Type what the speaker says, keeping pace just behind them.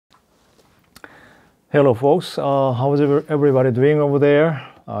Hello, folks. How's everybody doing over there?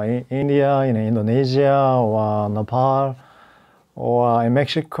 In India, in Indonesia, or Nepal, or in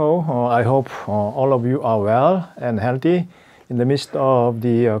Mexico? I hope all of you are well and healthy in the midst of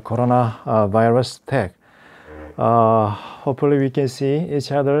the coronavirus attack. Hopefully, we can see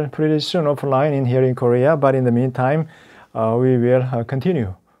each other pretty soon offline in here in Korea. But in the meantime, we will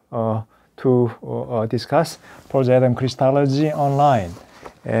continue to discuss post-Adam Christology online.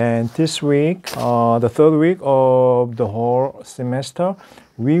 And this week, the third week of the whole semester,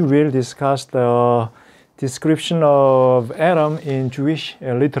 we will discuss the description of Adam in Jewish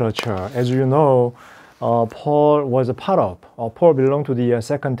literature. As you know, Paul was a part of, Paul belonged to the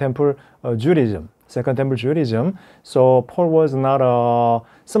Second Temple Judaism. Second Temple Judaism. So Paul was not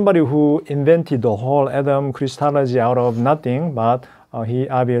somebody who invented the whole Adam Christology out of nothing, but he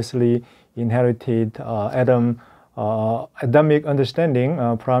obviously inherited Adamic understanding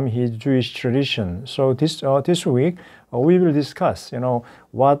from his Jewish tradition. So this week we will discuss,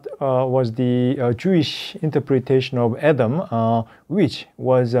 what was the Jewish interpretation of Adam, which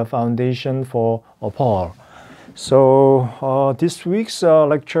was a foundation for Paul. So this week's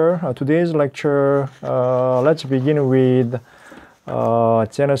lecture, today's lecture, let's begin with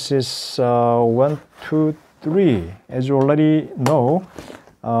Genesis 1, 2, 3. As you already know,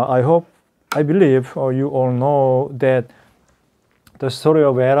 I believe you all know that the story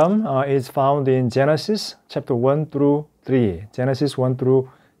of Adam is found in Genesis chapter 1 through 3. Genesis 1 through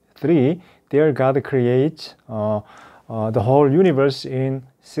 3, there God creates the whole universe in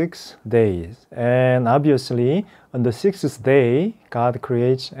 6 days. And obviously, on the 6th day, God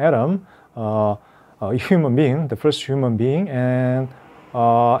creates Adam, a human being, the first human being, and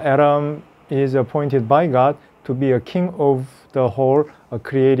Adam is appointed by God to be a king of the whole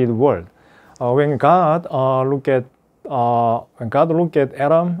created world. When God looked at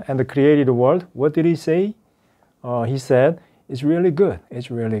Adam and the created world, what did he say? He said, "It's really good.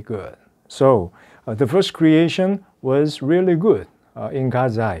 It's really good." So the first creation was really good in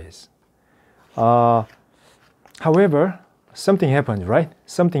God's eyes. However, something happens, right?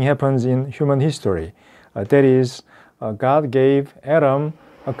 Something happens in human history. That is, God gave Adam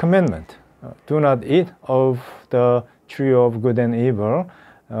a commandment: do not eat of the tree of good and evil.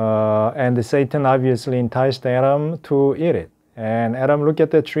 And Satan obviously enticed Adam to eat it. And Adam looked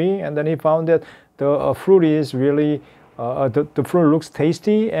at the tree, and then he found that the fruit is really, the fruit looks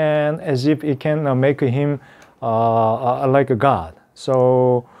tasty, and as if it can make him like a god.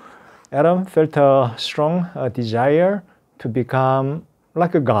 So Adam felt a strong desire to become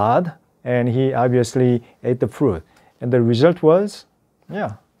like a god, and he obviously ate the fruit. And the result was,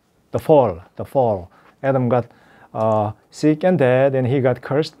 the fall. Adam got sick and dead, and he got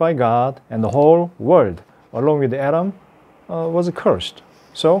cursed by God, and the whole world, along with Adam, was cursed.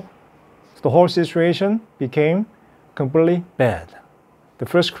 So the whole situation became completely bad. The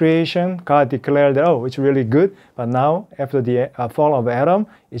first creation, God declared that, it's really good, but now, after the fall of Adam,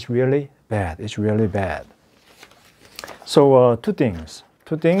 it's really bad. It's really bad. So two things.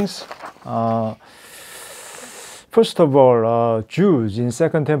 First of all, Jews in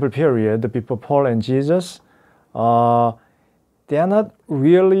Second Temple period, the people Paul and Jesus, they are not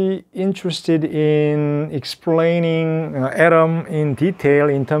really interested in explaining Adam in detail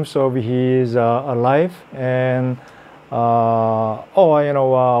in terms of his life and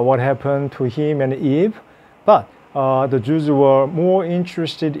what happened to him and Eve. But the Jews were more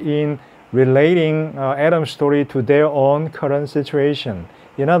interested in relating Adam's story to their own current situation.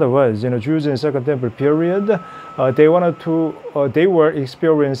 In other words, Jews in Second Temple period, they were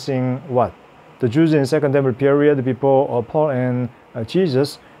experiencing what? The Jews in Second Temple period, before Paul and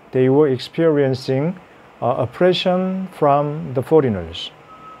Jesus, they were experiencing oppression from the foreigners.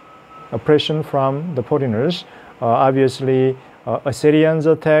 Obviously, Assyrians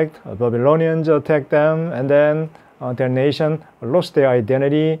attacked, Babylonians attacked them, and then their nation lost their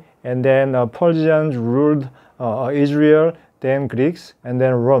identity, and then Persians ruled Israel, then Greeks, and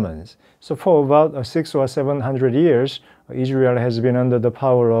then Romans. So for about 600 or 700 years, Israel has been under the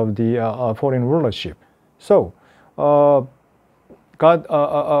power of the foreign rulership. So God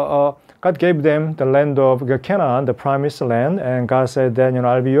gave them the land of Canaan, the promised land, and God said that,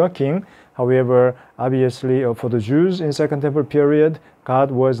 I'll be your king. However, obviously for the Jews in Second Temple period,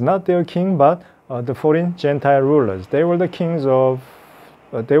 God was not their king, but the foreign Gentile rulers. They were the kings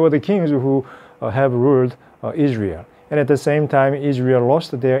who have ruled Israel. And at the same time, Israel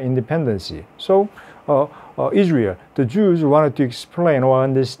lost their independence. So Israel, the Jews wanted to explain or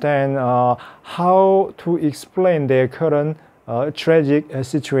understand how to explain their current tragic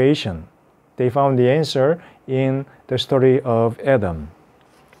situation. They found the answer in the story of Adam.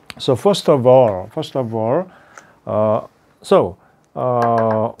 So first of all,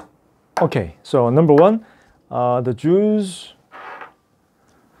 okay. So number one, the Jews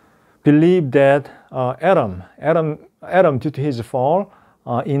believe that Adam, due to his fall,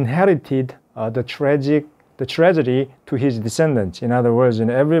 inherited the tragedy to his descendants. In other words,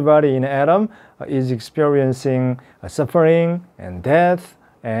 everybody in Adam is experiencing suffering and death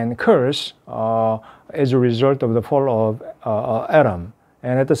and curse as a result of the fall of Adam.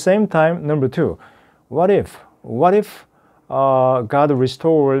 And at the same time, number two, what if God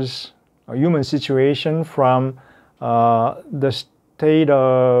restores a human situation from the state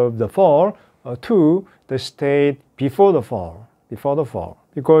of the fall to the state before the fall?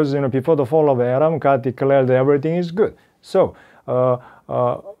 Because before the fall of Adam, God declared that everything is good. So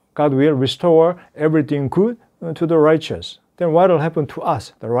God will restore everything good to the righteous. Then what will happen to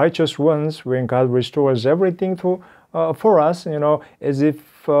us, the righteous ones, when God restores everything for us? As if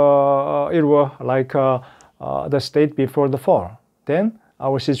it were like the state before the fall. Then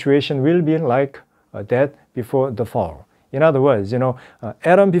our situation will be like that before the fall. In other words,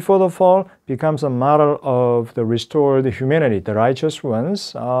 Adam before the fall becomes a model of the restored humanity, the righteous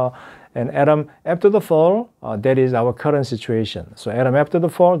ones. And Adam after the fall, that is our current situation. So Adam after the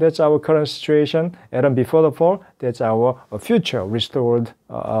fall, that's our current situation. Adam before the fall, that's our future restored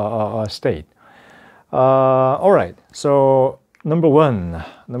state. All right, so number one.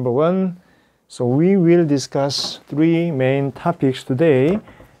 So we will discuss three main topics today.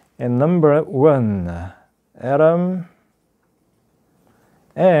 And number one, Adam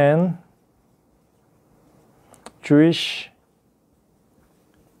and Jewish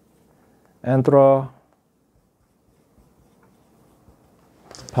anthropology.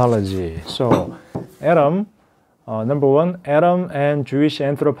 So Adam, number one, Adam and Jewish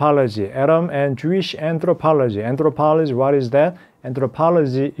anthropology. Adam and Jewish anthropology. Anthropology, what is that?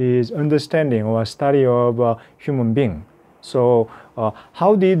 Anthropology is understanding or study of human being. So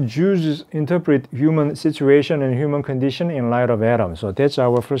how did Jews interpret human situation and human condition in light of Adam? So that's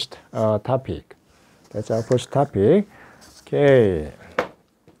our first topic. Okay.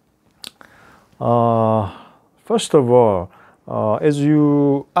 First of all, as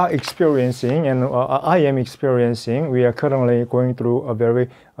you are experiencing and I am experiencing, we are currently going through a very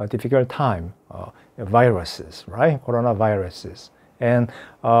difficult time. Viruses, right? Coronaviruses. And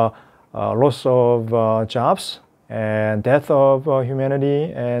loss of jobs and death of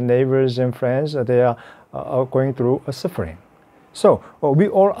humanity and neighbors and friends. They are going through a suffering. So we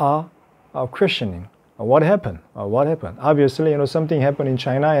all are questioning what happened. Obviously, something happened in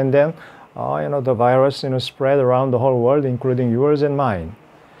China, and then the virus spread around the whole world, including yours and mine.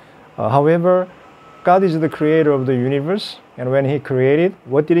 However, God is the creator of the universe, and when He created,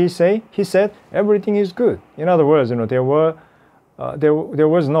 what did He say? He said everything is good. In other words, there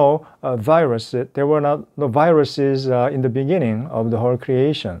was no virus. There were no viruses in the beginning of the whole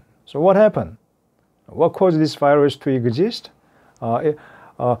creation. So what happened? What caused this virus to exist?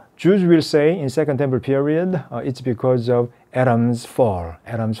 Jews will say in Second Temple period, it's because of Adam's fall.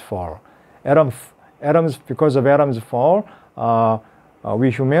 Because of Adam's fall,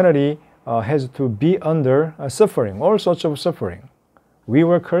 we humanity has to be under suffering, all sorts of suffering. We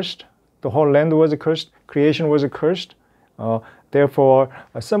were cursed. The whole land was cursed. Creation was cursed. Therefore,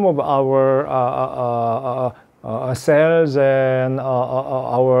 some of our cells and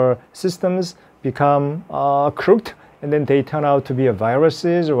our systems become crooked, and then they turn out to be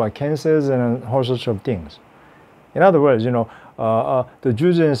viruses or cancers and all sorts of things. In other words, the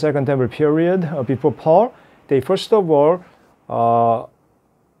Jews in the Second Temple period before Paul, they first of all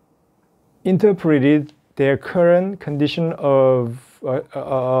interpreted their current condition of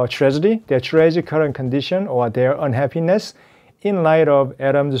tragedy, their tragic current condition or their unhappiness in light of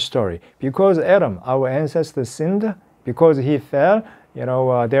Adam's story. Because Adam, our ancestor, sinned, because he fell,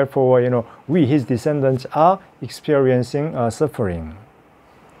 therefore, we, his descendants, are experiencing suffering.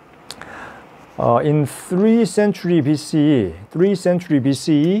 In 3rd century BCE,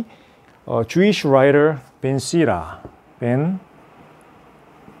 Jewish writer Ben Sira, Ben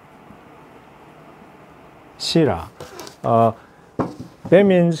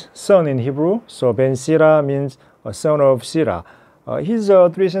means son in Hebrew, so Ben Sira means son of Sira. He's a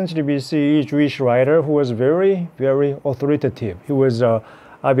 3rd century BCE Jewish writer who was very, very authoritative. He was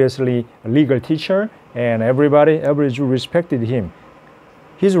obviously a legal teacher, and every Jew respected him.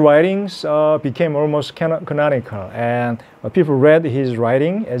 His writings became almost canonical, and people read his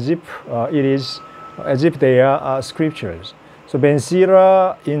writing as if they are scriptures. So Ben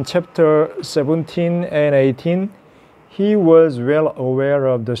Sira, in chapter 17 and 18, he was well aware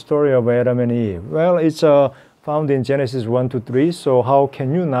of the story of Adam and Eve. Well, it's a found in Genesis 1 to 3, so how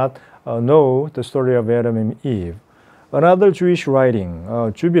can you not know the story of Adam and Eve? Another Jewish writing,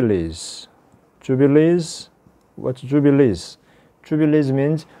 Jubilees. Jubilees, what's Jubilees? Jubilees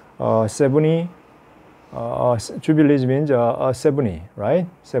means 70. Jubilees means 70, right?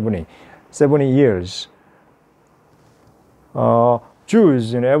 70 years.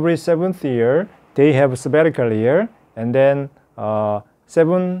 Jews, in every 7th year, they have a sabbatical year, and then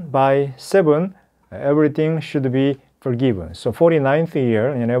 7 by 7, everything should be forgiven. So 49th year,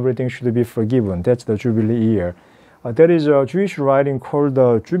 and everything should be forgiven. That's the Jubilee year. There is a Jewish writing called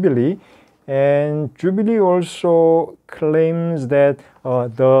Jubilee, and Jubilee also claims that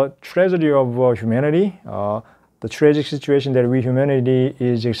the tragedy of humanity, the tragic situation that we humanity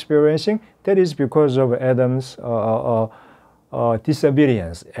is experiencing, that is because of Adam's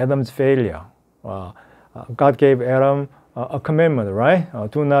disobedience, Adam's failure. God gave Adam a commandment, right?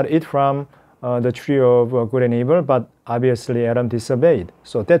 Do not eat from the tree of good and evil, but obviously Adam disobeyed.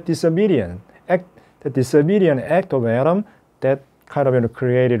 So that disobedient act of Adam, that kind of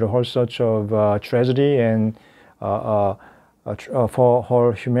created a whole sorts of tragedy and for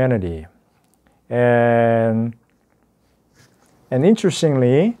whole humanity. And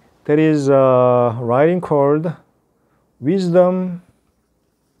interestingly, there is a writing called Wisdom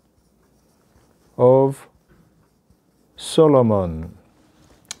of Solomon.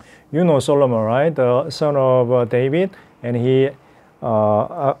 You know Solomon, right? The son of David, and he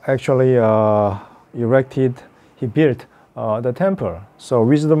actually built the temple. So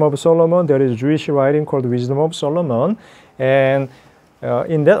Wisdom of Solomon, there is a Jewish writing called Wisdom of Solomon. And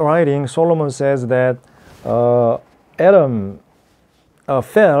in that writing, Solomon says that Adam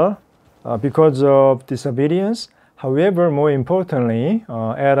fell because of disobedience. However, more importantly,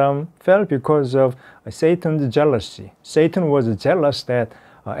 Adam fell because of Satan's jealousy. Satan was jealous that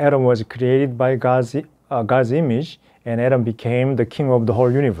Adam was created by God's image, and Adam became the king of the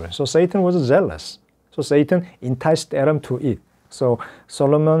whole universe. So Satan was jealous. So Satan enticed Adam to eat. So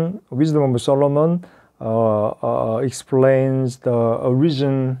Solomon, Wisdom of Solomon, explains the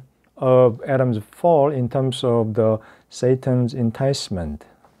origin of Adam's fall in terms of the Satan's enticement.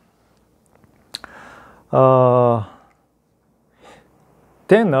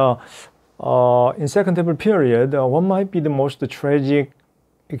 Then, in Second Temple period, what might be the most tragic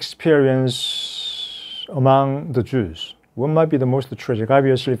experience among the Jews? What might be the most tragic?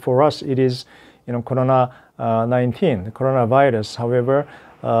 Obviously, for us, it is Corona-19, the coronavirus. However,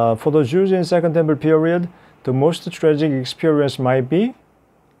 for the Jews in Second Temple period, the most tragic experience might be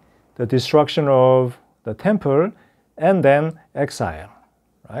the destruction of the temple and then exile,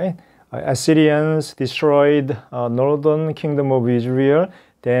 right? Assyrians destroyed northern kingdom of Israel.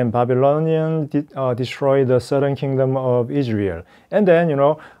 Then Babylonians destroyed the southern kingdom of Israel. And then,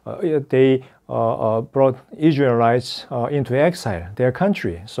 they brought Israelites into exile, their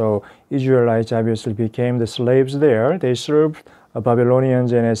country. So Israelites obviously became the slaves there. They served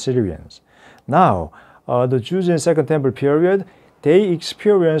Babylonians and Assyrians. Now, the Jews in Second Temple period, they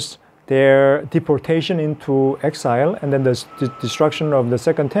experienced their deportation into exile and then the destruction of the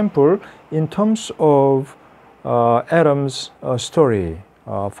Second Temple in terms of Adam's story.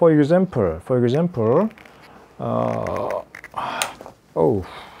 For example,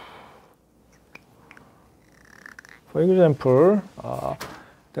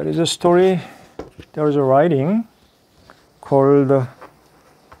 there is a story, there is a writing called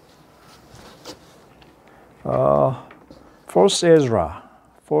First Ezra.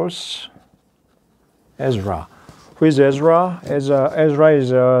 Who is Ezra? Ezra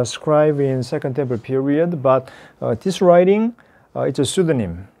is a scribe in Second Temple period, but this writing, it's a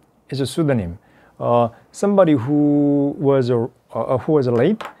pseudonym. Somebody who was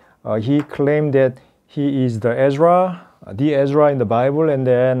late, he claimed that he is the Ezra in the Bible, and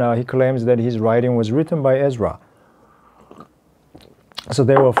then he claims that his writing was written by Ezra. So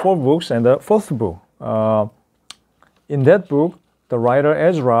there were 4 books, and the 4th book. In that book, the writer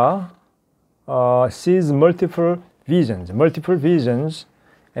Ezra sees multiple visions,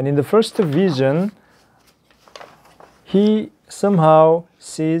 and in the first vision, he somehow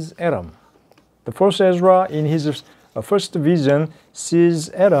sees Adam. The first Ezra, in his first vision, sees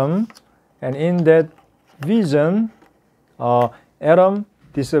Adam, and in that vision, Adam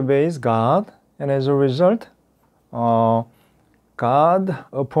disobeys God, and as a result, God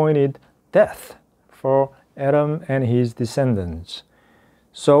appointed death for Adam and his descendants.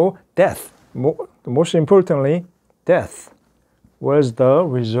 So death, most importantly, death was the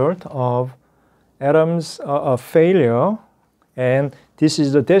result of Adam's failure, and this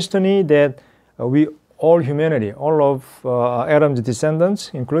is the destiny that all humanity, all of Adam's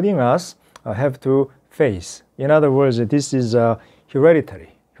descendants, including us, have to face. In other words, this is hereditary.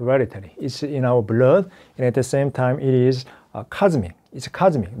 It's in our blood, and at the same time, it is cosmic. It's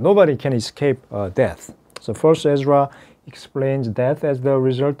cosmic. Nobody can escape death. So first Ezra explains death as the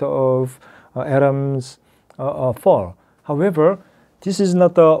result of Adam's fall. However, this is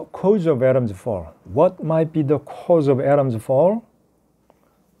not the cause of Adam's fall. What might be the cause of Adam's fall?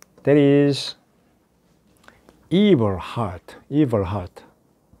 That is evil heart. Evil heart.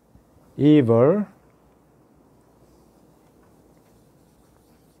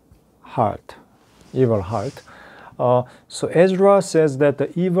 So Ezra says that the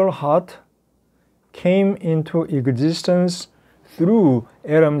evil heart came into existence through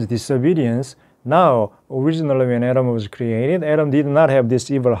Adam's disobedience. Now, originally when Adam was created, Adam did not have this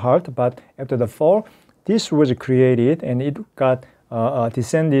evil heart, but after the fall, this was created and it got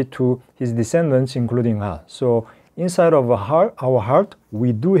descended to his descendants, including us. So inside of our heart,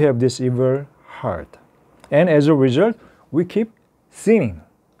 we do have this evil heart. And as a result, we keep sinning,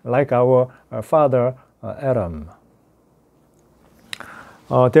 like our father Adam.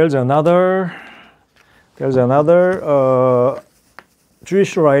 There's another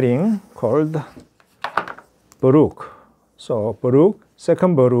Jewish writing called Baruch. So Baruch,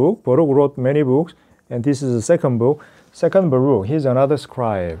 second Baruch. Baruch wrote many books, and this is the second book. Second Baruch, he's another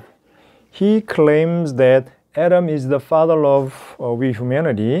scribe. He claims that Adam is the father of we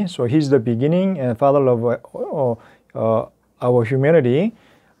humanity. So he's the beginning and father of our humanity.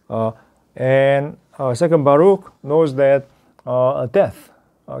 And second Baruch knows that death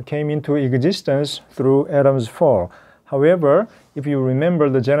came into existence through Adam's fall. However, if you remember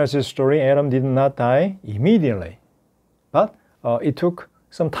the Genesis story, Adam did not die immediately, but it took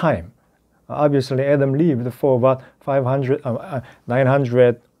some time. Obviously, Adam lived for about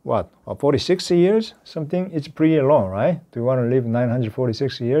 46 years, something. It's pretty long, right? Do you want to live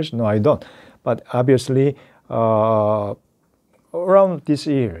 946 years? No, I don't. But obviously, around these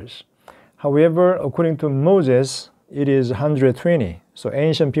years. However, according to Moses, it is 120. So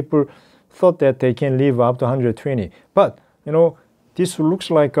ancient people thought that they can live up to 120. But, this looks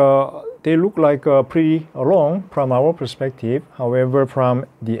like they look like pretty long from our perspective. However, from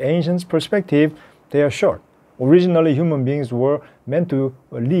the ancients' perspective, they are short. Originally, human beings were meant to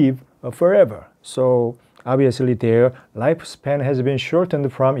live forever. So obviously, their lifespan has been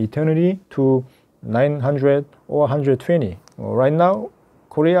shortened from eternity to 900 or 120. Right now,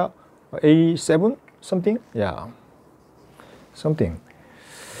 Korea, 87 something? Yeah, something.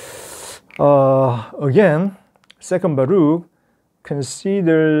 Again, second Baruch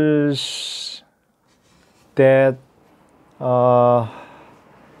considers that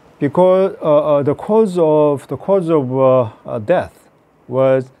because the cause of death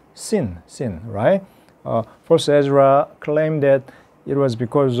was sin, right? First Ezra claimed that it was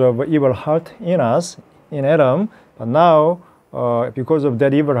because of evil heart in us, in Adam, but now because of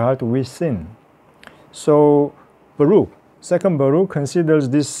that evil heart we sin. So Baruch, second Baruch considers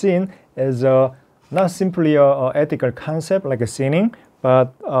this sin as not simply an ethical concept like a sinning,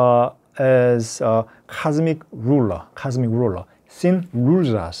 but as a cosmic ruler. Sin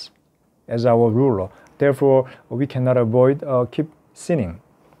rules us as our ruler. Therefore, we cannot avoid keep sinning.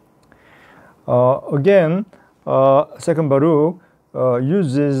 Again, second Baruch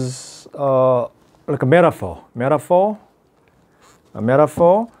uses like a metaphor,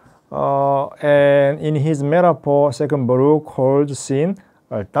 and in his metaphor, second Baruch calls sin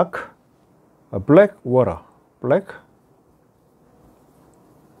dark, black water.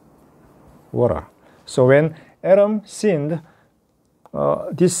 So when Adam sinned,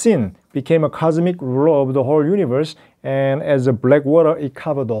 this sin became a cosmic ruler of the whole universe, and as a black water, it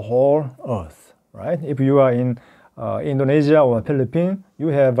covered the whole earth, right? If you are in Indonesia or Philippines, you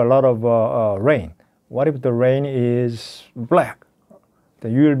have a lot of rain. What if the rain is black?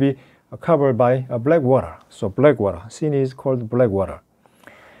 Then you will be covered by black water. So black water, sin is called black water.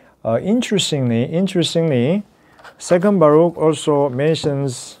 Interestingly, second Baruch also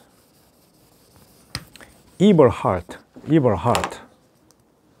mentions evil heart.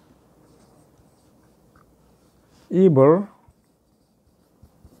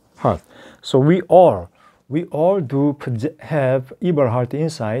 So we all do have evil heart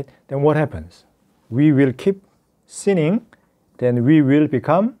inside. Then what happens? We will keep sinning. Then we will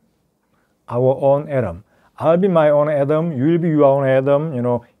become our own Adam. I'll be my own Adam. You will be your own Adam.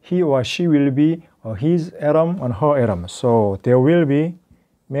 He or she will be his Adam and her Adam. So there will be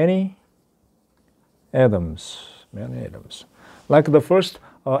many Adams. Like the first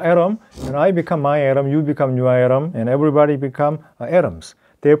Adam, and I become my Adam, you become your Adam, and everybody become Adams.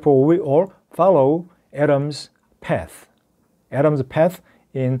 Therefore, we all follow Adam's path. Adam's path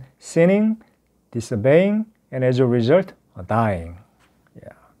in sinning disobeying, and as a result, dying.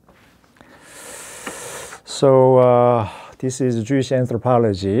 Yeah. So this is Jewish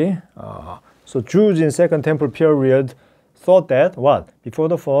anthropology. So Jews in Second Temple period thought that what? Before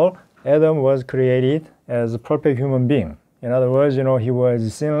the fall, Adam was created as a perfect human being. In other words, he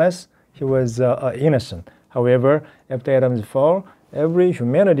was sinless, he was innocent. However, after Adam's fall, every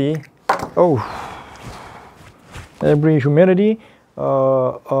humanity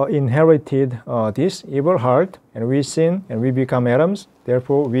inherited this evil heart, and we sin and we become Adams,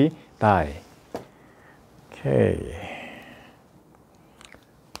 therefore we die. Okay.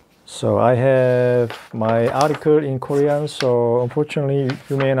 So I have my article in Korean, so unfortunately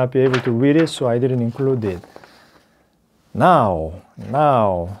you may not be able to read it, so I didn't include it. Now,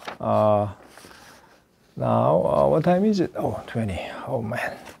 what time is it? Oh, 20. Oh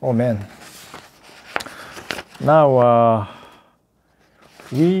man. Now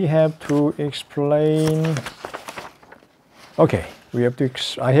we have to explain. Okay,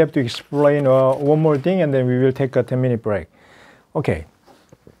 I have to explain one more thing, and then we will take a 10-minute break. Okay.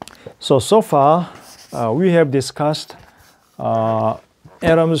 So far we have discussed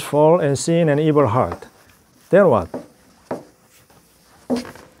Adam's fall and sin and evil heart. Then what?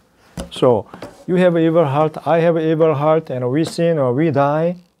 So you have an evil heart, I have an evil heart, and we sin or we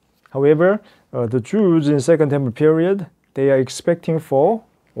die. However, the Jews in Second Temple period, they are expecting for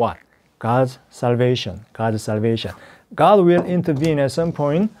what? God's salvation. God's salvation. God will intervene at some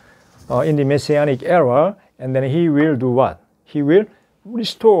point in the Messianic era, and then He will do what? He will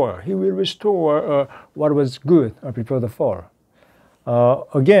restore. He will restore what was good before the fall.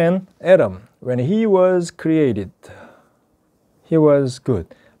 Again, Adam, when he was created, he was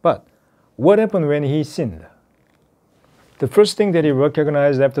good. But what happened when he sinned? The first thing that he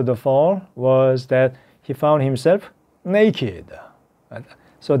recognized after the fall was that he found himself naked.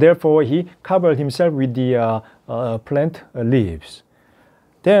 So therefore, he covered himself with the plant leaves.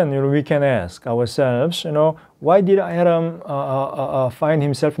 Then we can ask ourselves, why did Adam find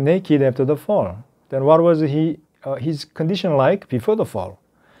himself naked after the fall? Then what was his condition like before the fall?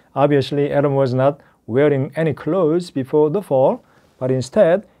 Obviously, Adam was not wearing any clothes before the fall, but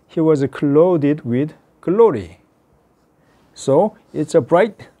instead, he was clothed with glory. So it's a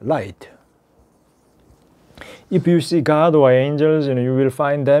bright light. If you see God or angels, you will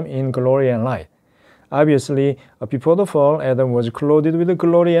find them in glory and light. Obviously, before the fall, Adam was clothed with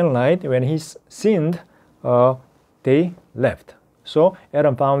glory and light. When he sinned, they left. So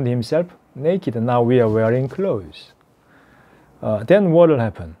Adam found himself naked, and now we are wearing clothes. Then what will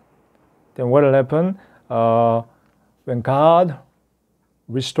happen? When God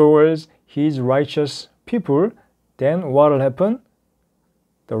restores His righteous people, then what will happen?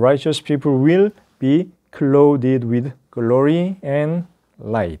 The righteous people will be clothed with glory and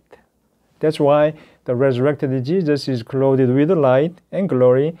light. That's why the resurrected Jesus is clothed with light and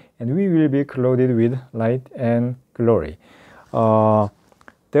glory, and we will be clothed with light and glory.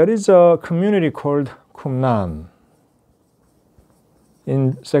 There is a community called Qumran.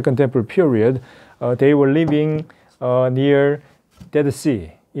 In Second Temple period, they were living near Dead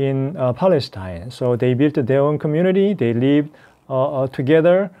Sea in Palestine. So they built their own community. They lived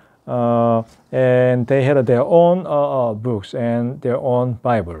together, and they had their own books and their own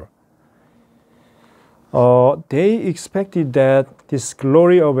Bible. They expected that this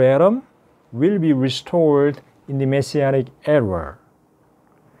glory of Adam will be restored in the Messianic era.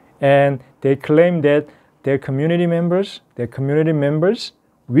 And they claimed that their community members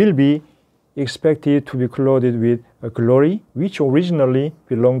will be expected to be clothed with a glory which originally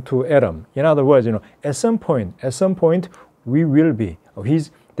belonged to Adam. In other words, at some point, we will be,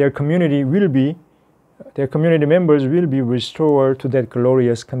 their community members will be restored to that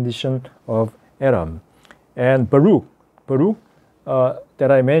glorious condition of Adam. And Baruch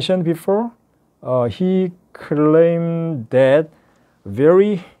that I mentioned before, he claimed that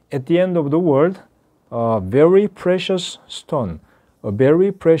at the end of the world, a very precious stone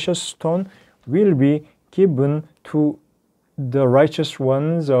will be given to the righteous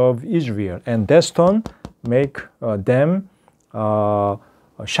ones of Israel, and that stone make them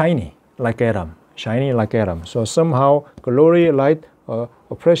shiny like Adam. So somehow glory, light, a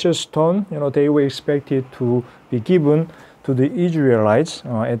precious stone, they were expected to be given to the Israelites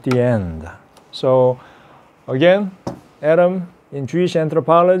at the end. So again, Adam in Jewish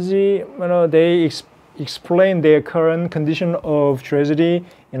anthropology, they explain their current condition of tragedy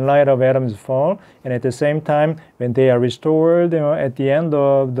in light of Adam's fall, and at the same time, when they are restored, at the end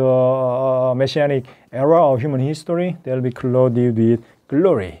of the Messianic era of human history, they'll be clothed with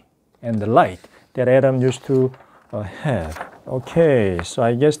glory and the light that Adam used to have. Okay, so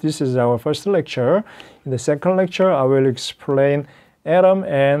I guess this is our first lecture. In the second lecture, I will explain Adam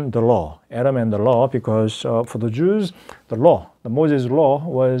and the law. Adam and the law, because for the Jews, the law, the Moses law,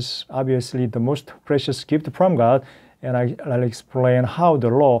 was obviously the most precious gift from God, and I'll explain how the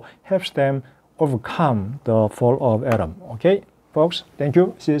law helps them overcome the fall of Adam. Okay, folks, thank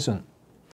you. See you soon.